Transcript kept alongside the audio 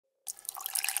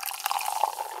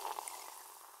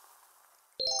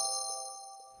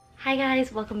Hi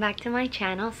guys, welcome back to my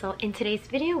channel. So in today's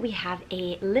video we have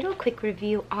a little quick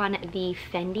review on the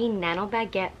Fendi Nano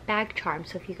Baguette bag charm.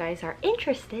 So if you guys are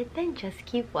interested, then just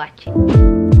keep watching.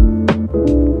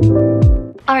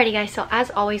 Alrighty guys, so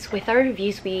as always with our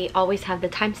reviews we always have the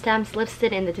timestamps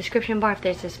listed in the description bar if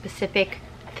there's a specific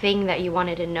thing that you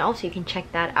wanted to know, so you can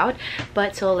check that out.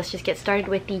 But so let's just get started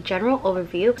with the general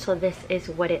overview. So this is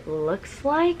what it looks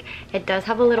like. It does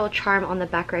have a little charm on the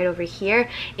back right over here.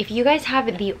 If you guys have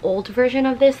the old version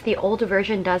of this, the old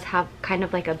version does have kind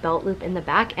of like a belt loop in the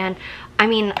back, and I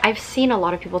mean, I've seen a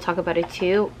lot of people talk about it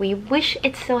too. We wish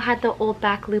it still had the old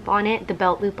back loop on it, the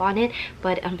belt loop on it,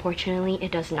 but unfortunately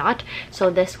it does not. So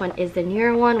this one is the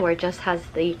newer one where it just has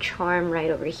the charm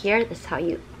right over here. This is how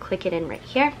you click it in right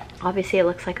here. Obviously it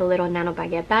looks like a little Nano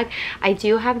Baguette bag. I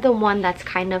do have the one that's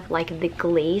kind of like the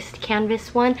glazed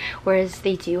canvas one, whereas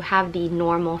they do have the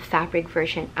normal fabric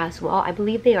version as well. I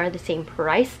believe they are the same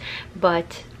price,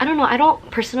 but I don't know. I don't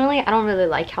really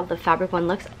like how the fabric one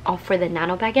looks for the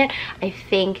Nano Baguette. I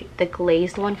think the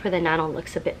glazed one for the Nano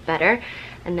looks a bit better.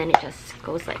 And then it just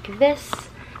goes like this.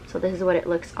 So this is what it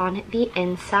looks on the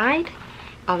inside.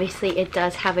 Obviously it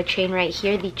does have a chain right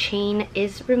here. The chain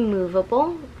is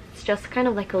removable. It's just kind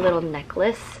of like a little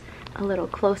necklace, a little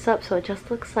close-up, so it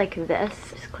just looks like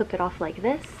this. Just clip it off like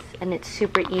this and it's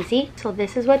super easy. So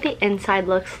this is what the inside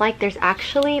looks like. There's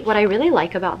actually, what I really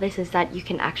like about this is that you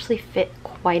can actually fit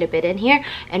quite a bit in here,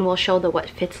 and we'll show the what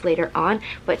fits later on.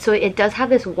 But so it does have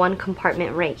this one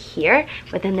compartment right here,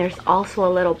 but then there's also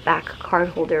a little back card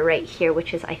holder right here,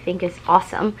 which is, I think, is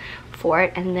awesome for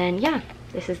it. And then yeah,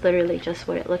 this is literally just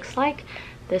what it looks like.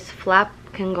 This flap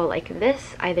can go like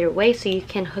this either way, so you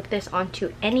can hook this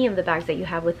onto any of the bags that you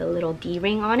have with a little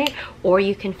D-ring on it, or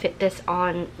you can fit this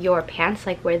on your pants,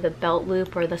 like where the belt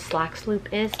loop or the slacks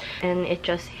loop is, and it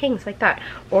just hangs like that.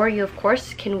 Or you of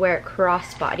course can wear it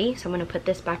crossbody. So I'm going to put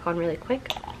this back on really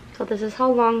quick. So this is how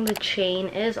long the chain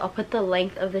is. I'll put the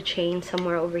length of the chain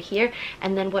somewhere over here.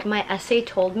 And then what my essay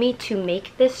told me, to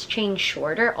make this chain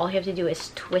shorter, all you have to do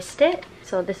is twist it.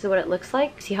 So this is what it looks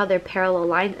like. See how they're parallel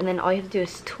lines? And then all you have to do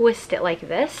is twist it like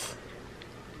this.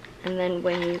 And then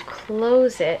when you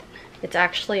close it, it's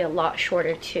actually a lot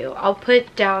shorter too. I'll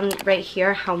put down right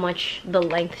here how much the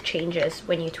length changes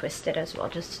when you twist it as well,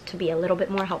 just to be a little bit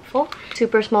more helpful.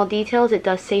 Super small details. It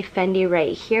does say Fendi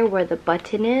right here where the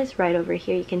button is, right over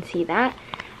here. You can see that.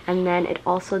 And then it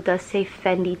also does say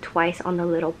Fendi twice on the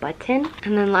little button.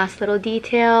 And then last little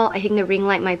detail, I think the ring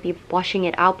light might be washing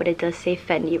it out, but it does say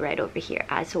Fendi right over here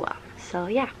as well. So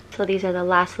yeah, so these are the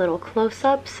last little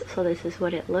close-ups. So this is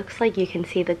what it looks like. You can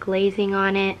see the glazing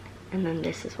on it. And then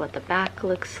this is what the back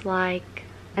looks like.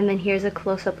 And then here's a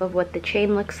close-up of what the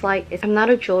chain looks like. I'm not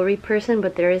a jewelry person,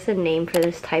 but there is a name for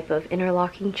this type of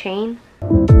interlocking chain.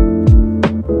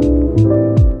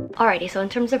 Alrighty, so in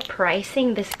terms of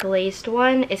pricing, this glazed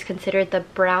one is considered the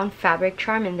brown fabric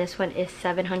charm, and this one is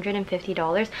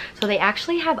 $750. So they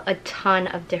actually have a ton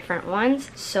of different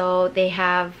ones. So they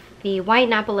have the white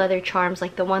Napa leather charms,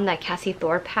 like the one that Cassie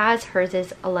Thorpe has. Hers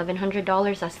is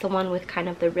 $1,100. That's the one with kind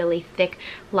of the really thick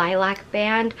lilac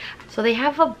band. So they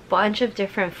have a bunch of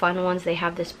different fun ones. They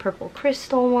have this purple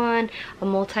crystal one, a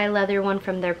multi-leather one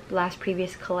from their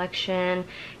previous collection.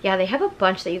 Yeah, they have a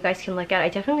bunch that you guys can look at. I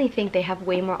definitely think they have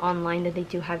way more online than they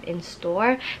do have in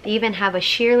store. They even have a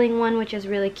shearling one, which is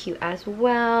really cute as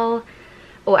well.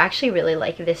 Oh, I actually really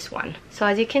like this one. So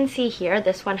as you can see here,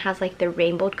 this one has like the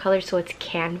rainbowed colors, so it's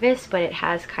canvas, but it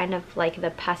has kind of like the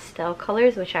pastel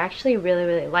colors, which I actually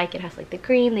really like. It has like the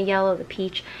green, the yellow, the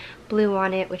peach, blue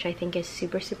on it, which I think is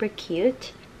super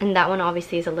cute. And that one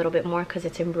obviously is a little bit more because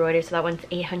it's embroidered, so that one's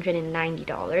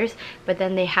 $890. But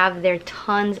then they have their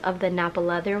tons of the Napa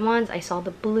leather ones. I saw the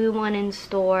blue one in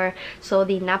store. So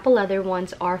the Napa leather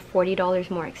ones are $40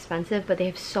 more expensive, but they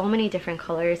have so many different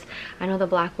colors. I know the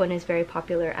black one is very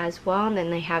popular as well, and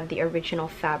then they have the original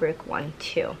fabric one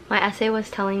too. My essay was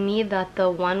telling me that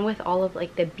the one with all of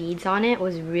like the beads on it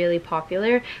was really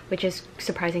popular, which is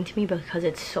surprising to me because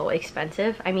it's so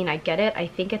expensive. I mean, I get it. I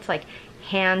think it's like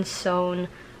hand sewn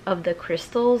of the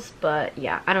crystals, but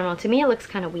yeah, I don't know, to me it looks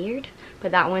kind of weird. But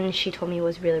that one she told me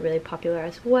was really popular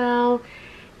as well.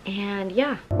 And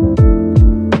yeah,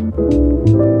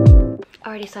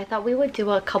 alrighty, so I thought we would do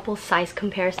a couple size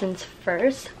comparisons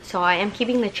first. So I am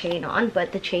keeping the chain on,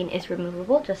 but the chain is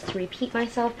removable, just to repeat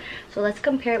myself. So let's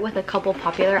compare it with a couple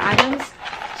popular items.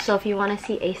 So if you want to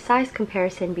see a size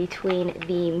comparison between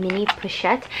the mini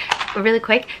Pochette, really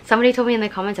quick, somebody told me in the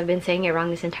comments I've been saying it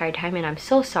wrong this entire time, and I'm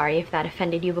so sorry if that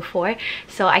offended you before.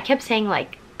 So I kept saying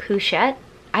like Pochette,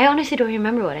 I honestly don't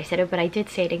remember what I said, but I did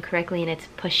say it incorrectly, and it's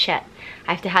Pochette.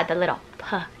 I have to have the little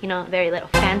puh, you know, very little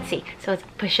fancy. So it's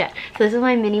Pochette. So this is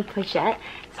my mini Pochette.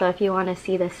 So if you want to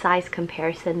see the size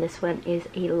comparison, this one is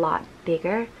a lot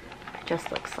bigger. It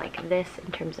just looks like this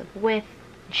in terms of width,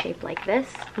 shape like this.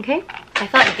 Okay, I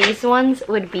thought these ones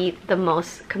would be the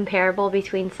most comparable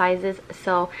between sizes.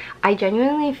 So I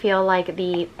genuinely feel like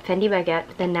the Fendi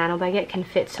Baguette, the Nano Baguette, can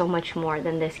fit so much more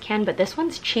than this can, but this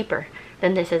one's cheaper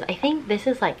than this is. I think this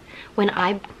is like, when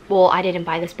I didn't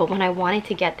buy this, but when I wanted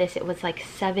to get this, it was like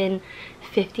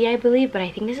 $7.50 I believe, but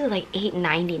I think this is like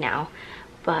 $8.90 now.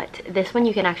 But this one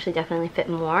you can actually definitely fit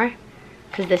more,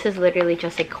 because this is literally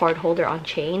just a card holder on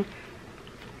chain.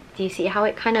 Do you see how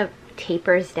it kind of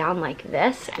tapers down like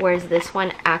this, whereas this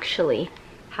one actually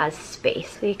has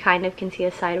space? So you kind of can see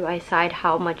a side by side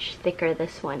how much thicker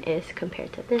this one is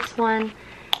compared to this one.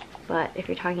 But if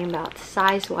you're talking about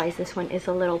size wise, this one is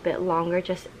a little bit longer,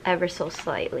 just ever so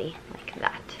slightly, like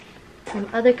that. Some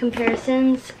other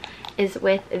comparisons is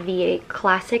with the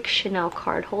classic Chanel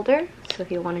card holder. So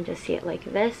if you want to just see it like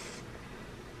this,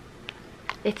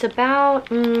 it's about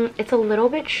it's a little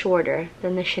bit shorter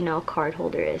than the Chanel card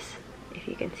holder is, if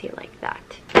you can see it like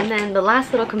that. And then the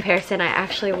last little comparison, I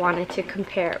actually wanted to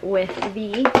compare with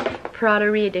the Prada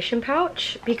Re-Edition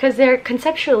pouch, because they're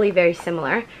conceptually very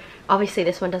similar. Obviously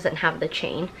this one doesn't have the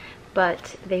chain,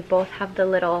 but they both have the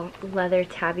little leather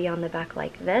tabby on the back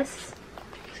like this,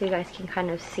 so you guys can kind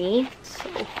of see. So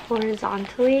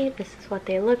horizontally, this is what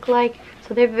they look like.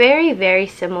 So they're very, very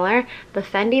similar. The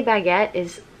Fendi Baguette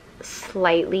is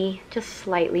slightly, just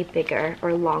slightly bigger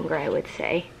or longer, I would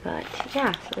say. But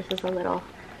yeah, so this is a little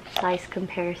size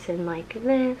comparison like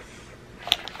this.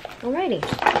 Alrighty,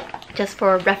 just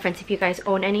for reference, if you guys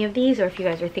own any of these, or if you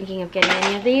guys are thinking of getting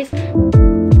any of these.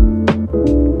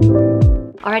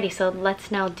 Alrighty, so let's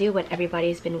now do what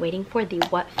everybody's been waiting for, the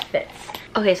what fits.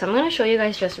 Okay, so I'm going to show you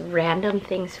guys just random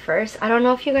things first. I don't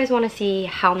know if you guys want to see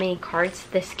how many cards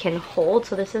this can hold.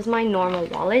 So this is my normal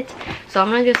wallet. So I'm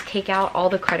going to just take out all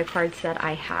the credit cards that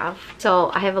I have.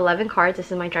 So I have 11 cards.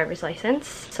 This is my driver's license.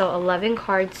 So 11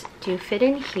 cards do fit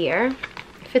in here.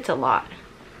 It fits a lot.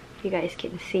 You guys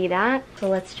can see that. So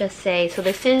let's just say, so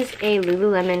this is a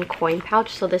Lululemon coin pouch,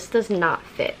 so this does not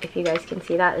fit. If you guys can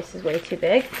see that, this is way too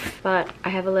big. But I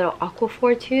have a little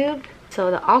Aquaphor tube. So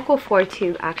the Aquaphor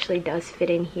tube actually does fit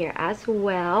in here as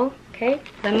well. Okay,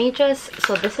 let me just,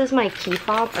 so this is my key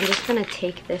fob. I'm just gonna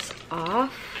take this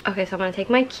off. Okay, so I'm gonna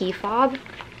take my key fob,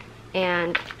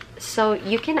 and so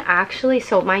you can actually,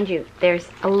 so mind you, there's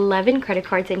 11 credit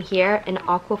cards in here, an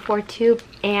Aquaphor tube,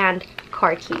 and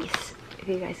car keys. If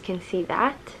you guys can see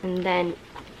that. And then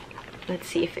let's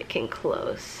see if it can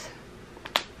close.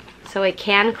 So it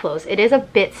can close. It is a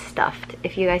bit stuffed,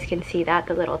 if you guys can see that,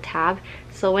 the little tab.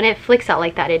 So when it flicks out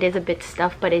like that, it is a bit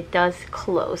stuffed, but it does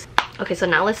close. Okay, so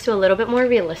now let's do a little bit more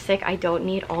realistic. I don't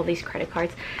need all these credit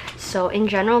cards. So in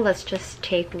general, let's just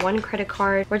take one credit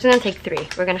card. We're just gonna take 3.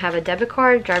 We're gonna have a debit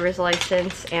card, driver's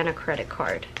license, and a credit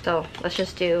card. So let's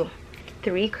just do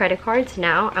 3 credit cards.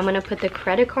 Now I'm gonna put the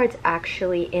credit cards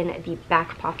actually in the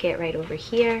back pocket right over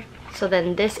here. So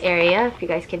then this area, if you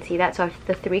guys can see that, so I have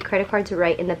the 3 credit cards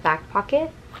right in the back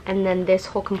pocket, and then this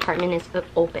whole compartment is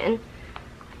open.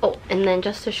 Oh, and then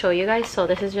just to show you guys, so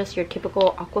this is just your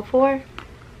typical Aquaphor.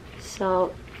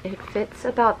 So it fits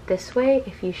about this way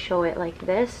if you show it like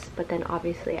this, but then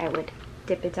obviously I would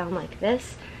dip it down like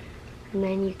this, and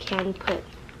then you can put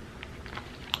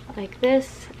like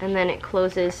this, and then it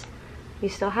closes. You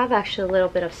still have actually a little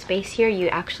bit of space here. You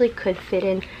actually could fit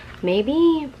in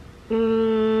maybe,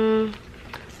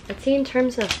 let's see, in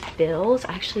terms of bills,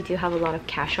 I actually do have a lot of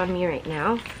cash on me right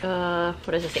now.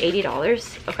 What is this,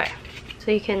 $80? Okay.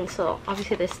 So you can, so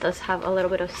obviously this does have a little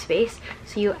bit of space.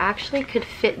 So you actually could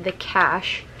fit the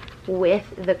cash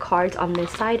with the cards on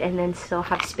this side and then still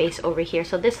have space over here.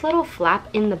 So this little flap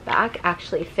in the back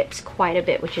actually fits quite a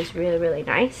bit, which is really, really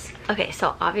nice. Okay,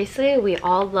 so obviously we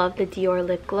all love the Dior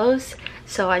lip gloss.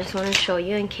 So I just want to show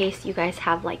you, in case you guys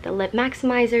have like the lip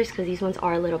maximizers, because these ones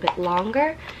are a little bit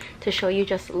longer, to show you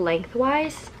just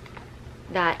lengthwise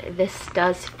that this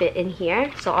does fit in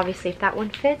here. So obviously if that one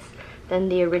fits, then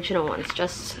the original ones,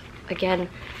 just again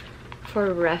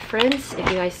for reference, if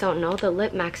you guys don't know, the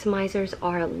lip maximizers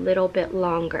are a little bit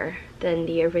longer than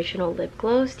the original lip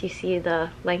gloss. Do you see the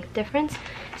length difference?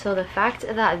 So the fact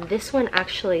that this one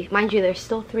actually, mind you, there's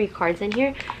still 3 cards in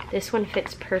here, this one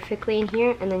fits perfectly in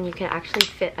here, and then you can actually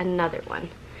fit another one.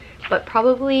 But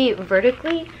probably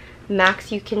vertically,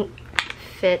 max you can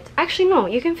fit, actually no,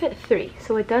 you can fit 3,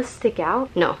 so it does stick out.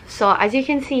 No, so as you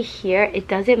can see here, it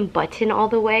doesn't button all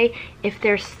the way if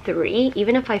there's 3,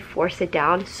 even if I force it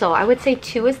down. So I would say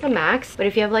 2 is the max, but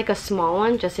if you have like a small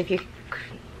one, just if you're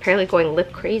apparently going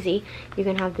lip crazy, you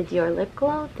can have the Dior lip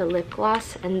glow, the lip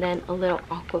gloss, and then a little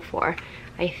aquaphor,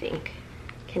 I think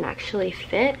can actually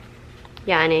fit.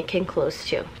 Yeah, and it can close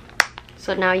too.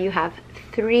 So now you have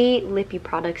 3 lippy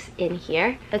products in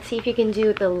here. Let's see if you can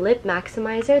do the lip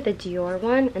maximizer, the Dior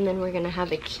one, and then we're gonna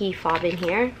have a key fob in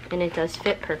here, and it does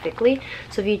fit perfectly.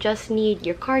 So if you just need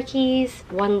your car keys,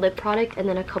 1 lip product, and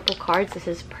then a couple cards, this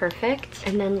is perfect.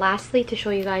 And then lastly, to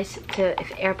show you guys if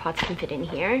AirPods can fit in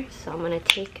here, so I'm gonna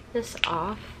take this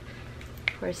off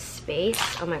for space.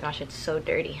 Oh my gosh, it's so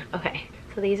dirty. Okay,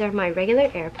 so these are my regular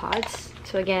AirPods.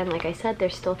 So again, like I said,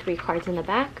 there's still 3 cards in the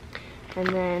back, and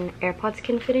then AirPods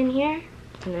can fit in here.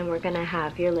 And then we're gonna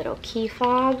have your little key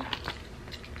fob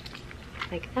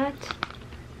like that,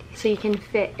 so you can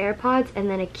fit AirPods and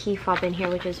then a key fob in here,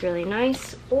 which is really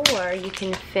nice. Or you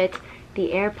can fit the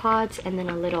AirPods and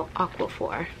then a little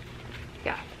aquaphor.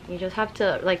 Yeah, you just have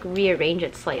to like rearrange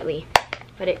it slightly,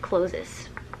 but it closes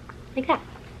like that.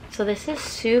 So this is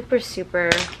super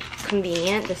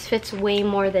convenient. This fits way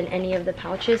more than any of the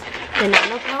pouches. The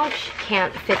Nano pouch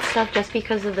can't fit stuff just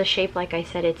because of the shape. Like I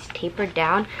said, it's tapered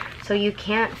down, so you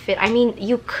can't fit, I mean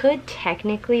you could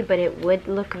technically, but it would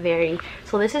look very,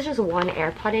 so this is just 1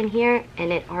 AirPod in here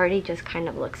and it already just kind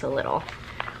of looks a little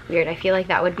weird. I feel like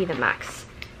that would be the max,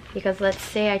 because let's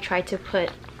say I try to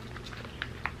put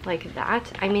like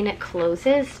that, I mean it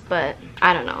closes, but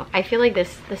I don't know, I feel like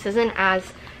this isn't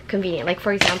as convenient. Like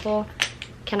for example,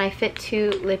 can I fit 2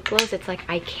 lip glows? It's like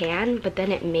I can, but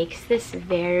then it makes this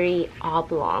very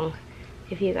oblong,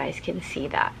 if you guys can see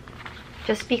that.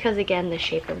 Just because again, the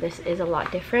shape of this is a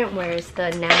lot different, whereas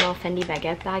the Nano Fendi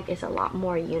Baguette bag is a lot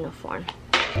more uniform.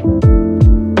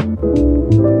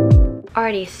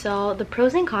 Alrighty, so the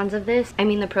pros and cons of this, I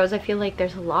mean the pros, I feel like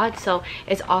there's a lot. So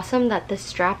it's awesome that the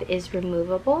strap is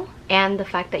removable, and the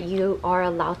fact that you are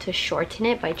allowed to shorten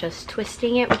it by just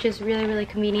twisting it, which is really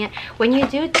convenient. When you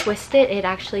do twist it, it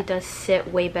actually does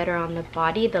sit way better on the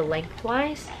body, the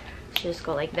lengthwise. So just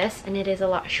go like this, and it is a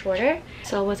lot shorter.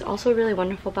 So what's also really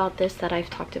wonderful about this that I've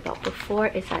talked about before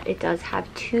is that it does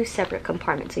have 2 separate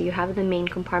compartments. So you have the main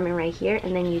compartment right here,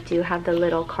 and then you do have the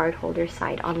little card holder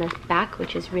side on the back,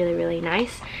 which is really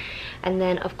nice. And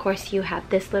then of course you have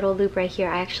this little loop right here.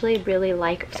 I actually really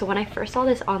like, so when I first saw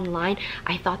this online,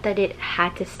 I thought that it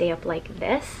had to stay up like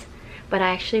this, but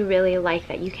I actually really like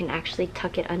that you can actually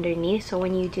tuck it underneath. So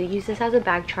when you do use this as a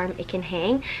bag charm, it can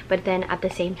hang, but then at the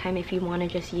same time, if you want to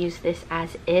just use this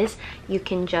as is, you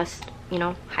can just, you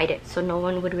know, hide it, so no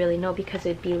one would really know because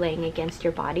it'd be laying against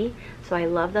your body. So I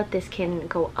love that this can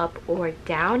go up or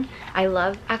down. I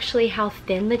love actually how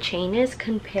thin the chain is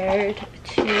compared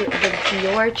to the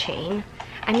Dior chain.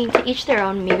 I mean, to each their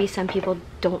own. Maybe some people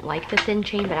don't like the thin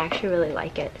chain, but I actually really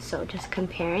like it. So just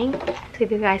comparing, so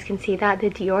if you guys can see that the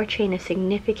Dior chain is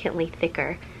significantly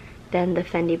thicker than the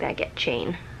Fendi Baguette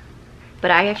chain. But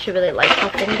I actually really like how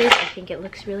thin it is. I think it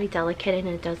looks really delicate and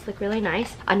it does look really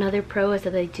nice. Another pro is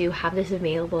that they do have this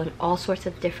available in all sorts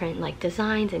of different like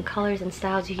designs and colors and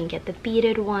styles. You can get the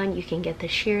beaded one, you can get the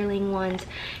shearling ones,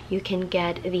 you can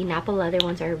get the Napa leather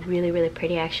ones are really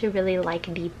pretty. I actually really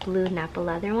like the blue Napa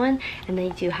leather one, and they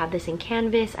do have this in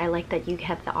canvas. I like that you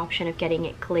have the option of getting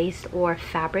it glazed or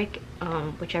fabric,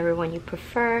 whichever one you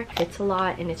prefer. Fits a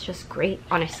lot and it's just great,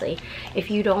 honestly.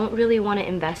 If you don't really want to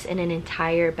invest in an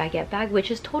entire baguette bag, which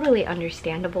is totally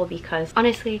understandable, because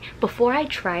honestly before I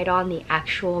tried on the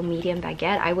actual medium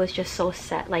baguette, I was just so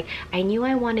set. Like I knew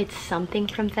I wanted something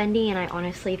from Fendi, and I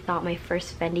honestly thought my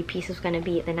first Fendi piece was going to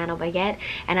be the Nano Baguette,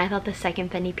 and I thought the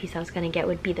second Fendi piece I was going to get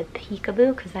would be the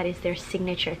Peekaboo, because that is their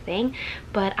signature thing.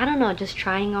 But I don't know, just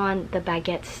trying on the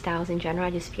baguette styles in general,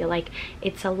 I just feel like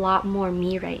it's a lot more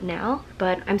me right now.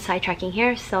 But I'm sidetracking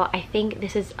here. So I think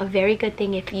this is a very good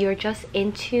thing if you're just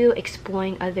into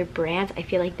exploring other brands. I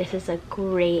feel like this is a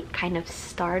great kind of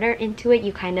starter into it.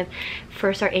 You kind of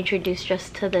first are introduced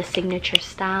just to the signature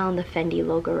style and the Fendi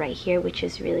logo right here, which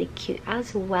is really cute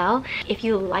as well. If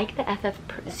you like the FF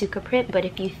Zucca print, but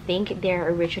if you think their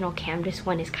original canvas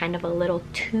one is kind of a little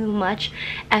too much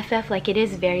FF, like it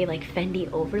is very like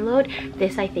Fendi overload,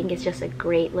 this I think is just a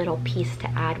great little piece to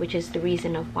add, which is the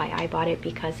reason of why I bought it,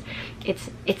 because it's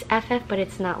FF, but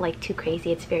it's not like too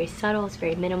crazy. It's very subtle, it's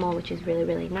very minimal, which is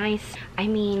really nice. I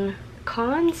mean,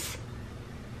 cons,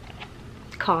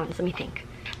 let me think.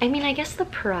 I mean, I guess the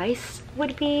price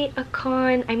would be a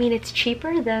con. I mean, it's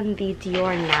cheaper than the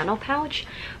Dior Nano pouch,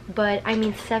 but I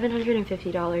mean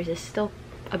 $750 is still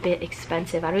a bit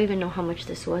expensive. I don't even know how much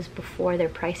this was before their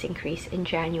price increase in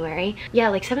January. Yeah,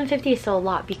 like $750 is still a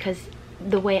lot, because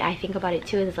the way I think about it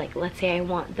too is like, let's say I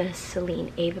want the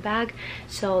Celine Ava bag,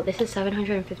 so this is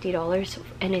 $750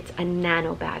 and it's a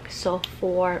nano bag. So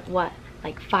for what,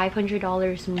 like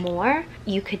 $500 more,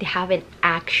 you could have an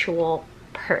actual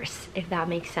purse, if that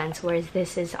makes sense. Whereas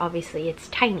this is obviously, it's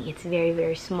tiny, it's very,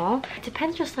 very small. It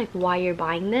depends just like why you're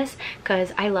buying this,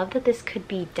 because I love that this could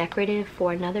be decorative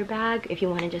for another bag if you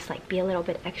want to just like be a little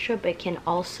bit extra, but it can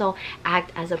also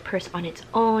act as a purse on its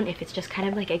own if it's just kind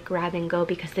of like a grab and go,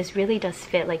 because this really does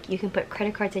fit. Like you can put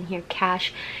credit cards in here,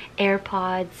 cash,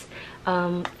 AirPods,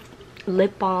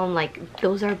 lip balm, like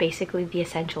those are basically the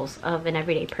essentials of an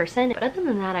everyday person. But other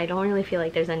than that, I don't really feel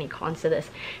like there's any cons to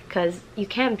this, because you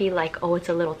can't be like, oh, it's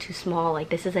a little too small. Like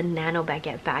this is a Nano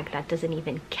Baguette bag, that doesn't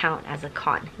even count as a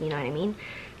con, you know what I mean?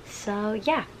 So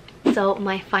yeah. So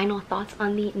my final thoughts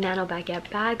on the Nano Baguette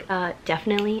bag, I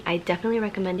definitely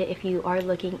recommend it if you are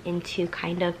looking into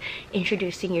kind of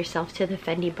introducing yourself to the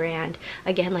Fendi brand.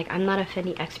 Again, like I'm not a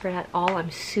Fendi expert at all,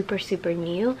 I'm super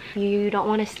new. You don't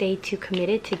want to stay too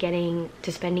committed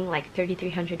to spending like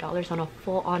 $3,300 on a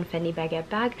full-on Fendi Baguette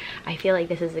bag. I feel like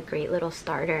this is a great little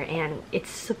starter, and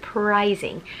it's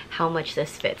surprising how much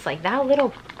this fits. Like that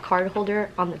little card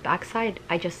holder on the back side,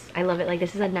 I love it. Like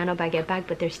this is a Nano Baguette bag,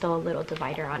 but there's still a little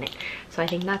divider on it. So I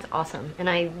think that's awesome, and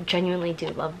I genuinely do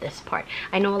love this part.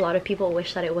 I know a lot of people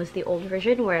wish that it was the old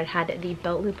version where it had the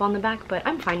belt loop on the back, but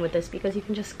I'm fine with this because you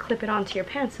can just clip it onto your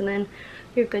pants and then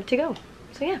you're good to go.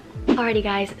 So yeah. Alrighty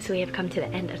guys, so we have come to the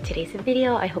end of today's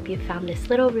video. I hope you found this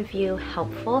little review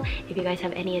helpful. If you guys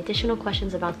have any additional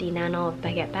questions about the Nano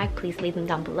Baguette bag, please leave them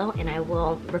down below and I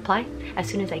will reply as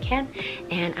soon as I can.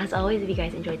 And as always, if you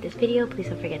guys enjoyed this video, please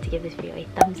don't forget to give this video a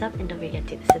thumbs up and don't forget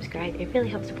to subscribe. It really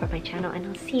helps support my channel, and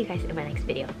I'll see you guys in my next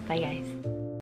video. Bye guys.